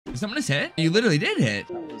someone just hit? You literally did hit.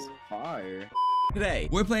 That was fire. Today,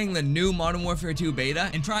 we're playing the new Modern Warfare 2 beta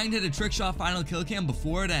and trying to hit a Trickshot final kill cam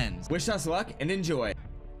before it ends. Wish us luck and enjoy.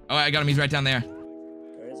 Oh, I got him. He's right down there.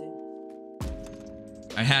 Where is he?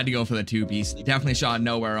 I had to go for the two-piece. Definitely shot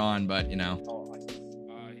nowhere on, but you know. Oh,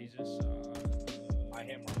 he just, I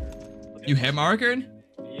hit markered. You hit markered?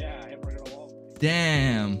 Yeah, I hit markered a wall.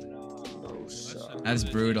 Damn. Oh, That's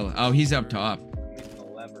brutal. Oh, he's up top.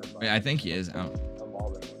 Wait, I think he is. Oh,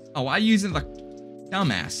 oh why are you using the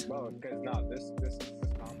dumbass? Bro, because no, this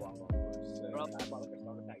combo I'm going first. I bought like a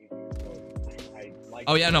starter package, so I like.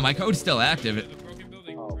 Oh yeah, no, my code's still active.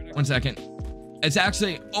 Oh. 1 second. It's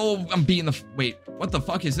actually. Oh, I'm beating the. Wait, what the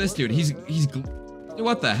fuck is this dude? He's. Dude,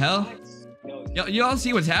 what the hell? You all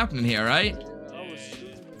see what's happening here, right?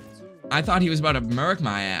 I thought he was about to murk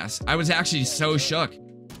my ass. I was actually so shook.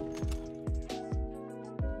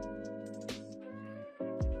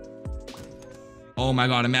 Oh my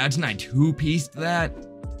god, imagine I two-pieced that.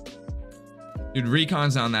 Dude,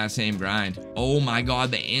 Recon's on that same grind. Oh my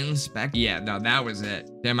god, the inspect. Yeah, no, that was it.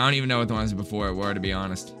 Damn, I don't even know what the ones before were, to be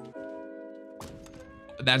honest.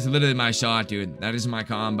 That's literally my shot, dude. That is my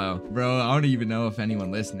combo. Bro, I don't even know if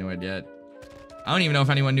anyone listened to it yet. I don't even know if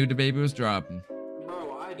anyone knew the baby was dropping.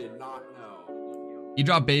 Bro, I did not know. He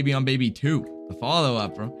dropped baby on baby 2. The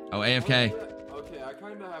follow-up, bro. Oh, AFK. Okay, I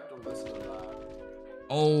kind of have to listen to that.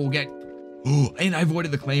 Oh, get... Oh, and I avoided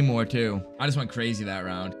the claymore, too. I just went crazy that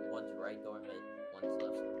round. One's right door mid, one's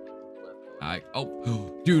left door.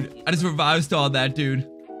 Oh, dude, I just revive stalled that dude.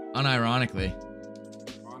 Unironically.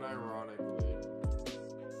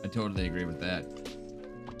 I totally agree with that.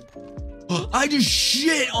 I just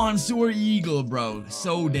shit on Soar Eagle, bro.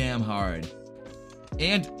 So damn hard.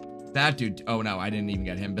 And that dude. Oh no, I didn't even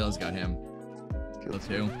get him. Bill's got him. Kill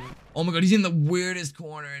 2. Oh my god, he's in the weirdest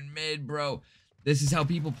corner in mid, bro. This is how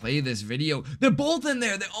people play this video. They're both in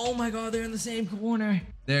there. Oh my god, they're in the same corner.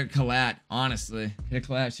 They're collat, honestly. Hit a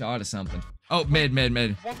collat shot or something. Oh, mid.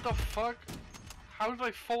 What the fuck? How did I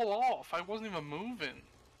fall off? I wasn't even moving.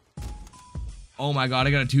 Oh my god, I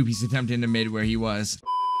got a two-piece attempt into mid where he was.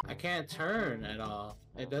 I can't turn at all.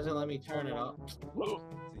 It doesn't let me turn at all.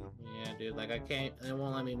 Yeah, dude, like I can't, it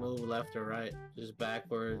won't let me move left or right. Just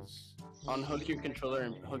backwards. Unhook your controller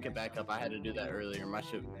and hook it back up. I had to do that earlier. My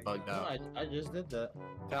shit bugged No, out. I just did that.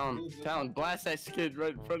 Talon, blast that skid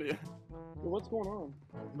right in front of you. What's going on?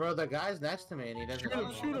 Bro, the guy's next to me and he doesn't.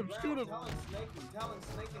 Shoot him. Talon's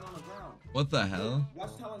snaking on the ground. What the hell?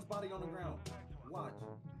 Watch Talon's body on the ground. Watch.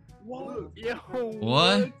 Whoa. Yo.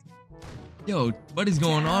 What? Yo, what is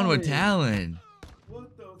going on with Talon?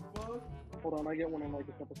 What the fuck? Hold on, I get one in like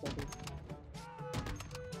a couple seconds.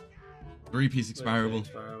 3-piece expirable.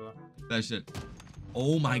 That shit.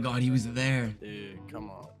 Oh my god, he was there. Dude, come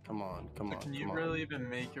on. Can you really even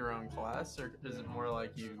make your own class, or is it more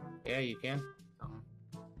like you? Yeah, you can.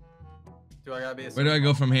 Do I gotta be a... Where do I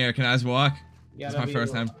go from here? Can I just walk? Yeah, It's my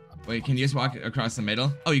first time. Wait, can you just walk across the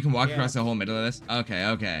middle? Oh, you can walk across the whole middle of this? Okay.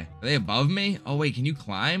 Are they above me? Oh, wait, can you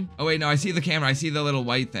climb? Oh, wait, no, I see the camera. I see the little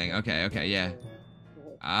white thing. Okay, yeah.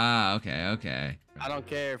 Ah, okay. I don't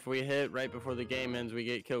care if we hit right before the game ends, we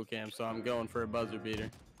get Killcam, so I'm going for a buzzer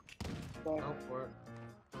beater. Go for it.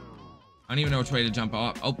 I don't even know which way to jump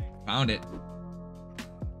off. Oh, found it.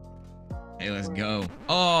 Hey, let's go.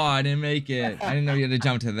 Oh, I didn't make it. I didn't know you had to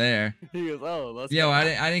jump to there. He goes, oh, let's Yo, go. I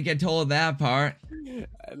didn't get told that part.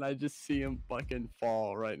 And I just see him fucking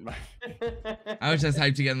fall right in my... I was just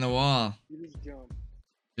hyped to get in the wall. You just jump.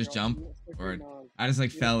 Just jump? Or I just like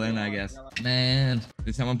fell in, I guess. Man,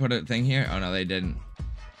 did someone put a thing here? Oh no, they didn't.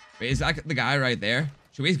 Wait, is that the guy right there?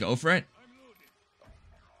 Should we just go for it?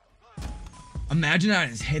 Imagine I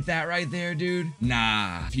just hit that right there, dude.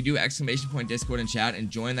 Nah. If you do !point Discord in chat and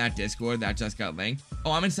join that Discord that just got linked.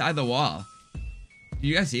 Oh, I'm inside the wall. Do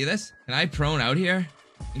you guys see this? Can I prone out here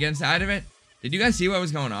and get inside of it? Did you guys see what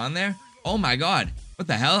was going on there? Oh my god. What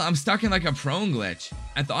the hell? I'm stuck in like a prone glitch.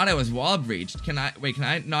 I thought I was wallbreached. Can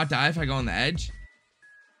I not die if I go on the edge?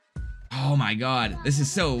 Oh my god. This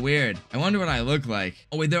is so weird. I wonder what I look like.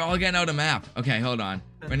 Oh wait, they're all getting out of map. Okay, hold on.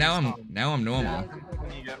 But now I'm normal.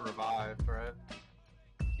 When you get revived, right?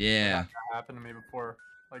 Yeah. That happened to me before.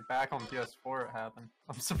 Like back on PS4 it happened.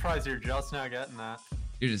 I'm surprised you're just now getting that.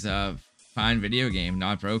 You're just a fine video game,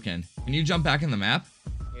 not broken. Can you jump back in the map?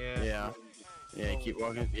 Yeah, keep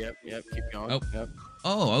walking. Yep, keep going. Oh. Yep.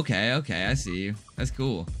 Oh, okay, I see you. That's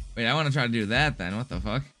cool. Wait, I want to try to do that then. What the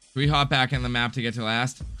fuck? Should we hop back in the map to get to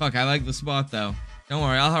last? Fuck, I like the spot though. Don't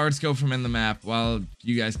worry, I'll hard scope from in the map while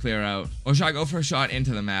you guys clear out. Or should I go for a shot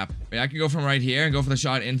into the map? Wait, I can go from right here and go for the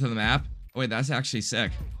shot into the map. Oh, wait, that's actually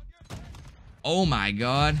sick. Oh my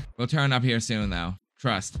god. We'll turn up here soon though.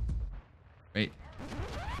 Trust. Wait.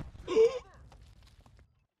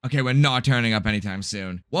 Okay, we're not turning up anytime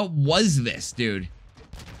soon. What was this, dude?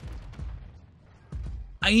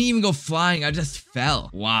 I didn't even go flying. I just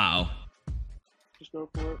fell. Wow. Just go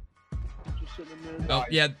for it. Just sitting in there. Oh,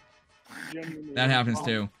 yeah. Genuinely. That happens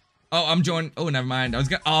too. Oh, I'm joining. Oh, never mind. I was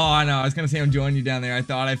gonna. Oh, no. I was gonna say I'm joining you down there. I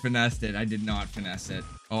thought I finessed it. I did not finesse it.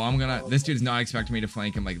 Oh, I'm gonna. This dude's not expecting me to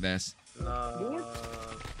flank him like this.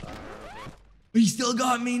 He still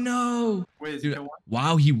got me. No. Wait, Dude,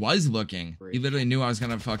 wow, he was looking. He literally knew I was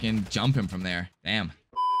gonna fucking jump him from there. Damn.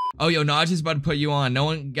 Oh, yo, Naj is about to put you on. No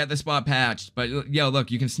one get the spot patched. But, yo,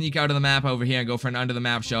 look, you can sneak out of the map over here and go for an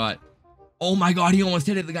under-the-map shot. Oh, my God, he almost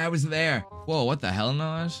hit it. The guy was there. Whoa, what the hell,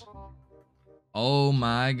 Naj? Oh,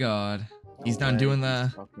 my God. He's done doing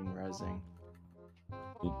the... Fucking rezzing.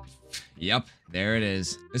 Yep, there it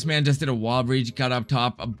is. This man just did a wall breach, got up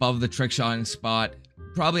top above the trickshotting spot.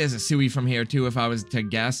 Probably has a Sui from here, too, if I was to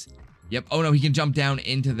guess. Yep. Oh, no, he can jump down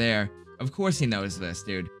into there. Of course he knows this,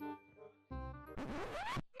 dude.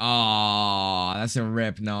 Oh, that's a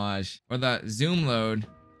rip, Naj. Or the zoom load.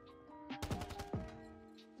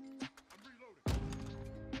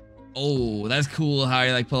 Oh, that's cool how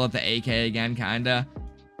you like pull up the AK again, kinda.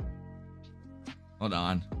 Hold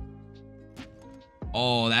on.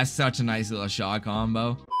 Oh, that's such a nice little shot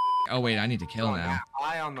combo. Oh, wait, I need to kill now.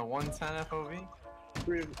 Eye on the 110 FOV.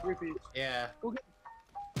 Repeat. Yeah.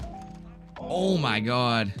 Oh my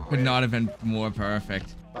God. Could not have been more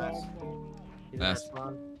perfect. That's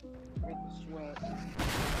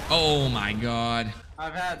Oh my God.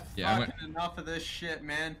 I've had Yeah, fucking enough of this shit,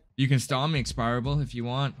 man. You can stall me, Expirable, if you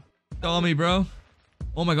want. Stall me, bro.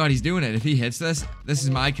 Oh my God, he's doing it. If he hits this, this is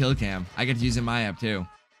my kill cam. I get to use it in my app too.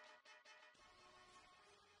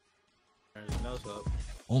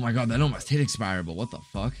 Oh my God, that almost hit Expirable. What the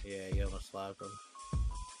fuck? Yeah, you almost slapped him.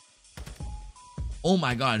 Oh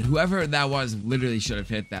my God, whoever that was literally should have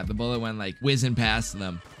hit that. The bullet went like whizzing past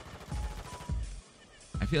them.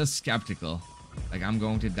 I feel skeptical. Like I'm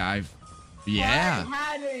going to dive. Yeah.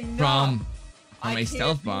 From a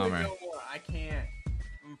stealth bomber. I can't.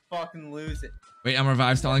 I'm fucking lose it. Wait, I'm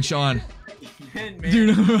revive stalling Sean. Man,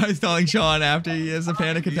 Dude, I'm revive stalling Sean after he has a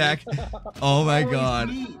panic attack. Oh my God.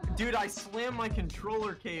 Dude, I slammed my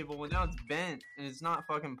controller cable and now it's bent and it's not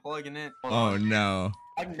fucking plugging in. Oh no.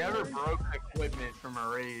 I've never broken equipment from a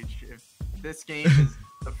rage. If this game is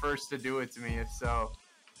the first to do it to me, if so.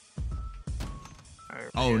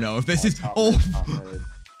 Oh no, if this is oh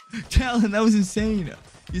Talon, that was insane.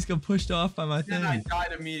 He just got pushed off by my thing. Then I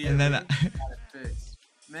died immediately. And then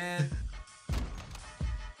man.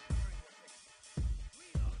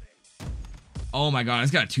 Oh my God,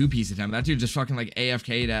 it's got a two-piece attempt. That dude just fucking like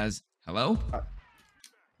AFK'd as hello?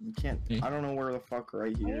 You can't. I don't know where the fuck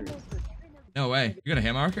right here. No way. You got a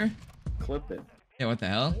hit marker? Clip it. Yeah, what the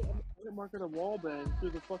hell? Hit marker the wallbang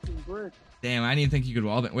through the fucking brick. Damn, I didn't think you could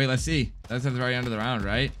wallbang. Wait, let's see. That's at the very end of the round,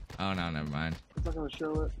 right? Oh no, never mind. It's not gonna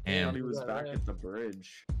show it. I thought he Damn. was back at the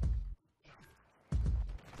bridge.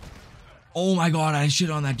 Oh my God, I shit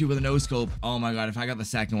on that dude with a no scope. Oh my God, if I got the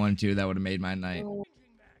second one too, that would have made my night.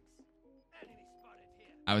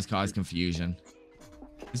 I was caused confusion.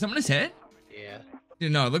 Did someone just hit? Yeah.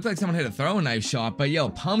 Dude, no, it looked like someone hit a throwing knife shot, but yo,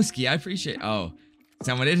 Pumsky, I appreciate. Oh,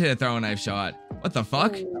 someone did hit a throwing knife shot. What the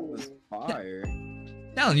fuck? That was fire.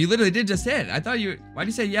 Talon, you literally did just hit. I thought you. Why'd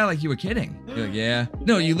you say yeah like you were kidding? You're like, yeah.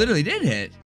 No, you literally did hit.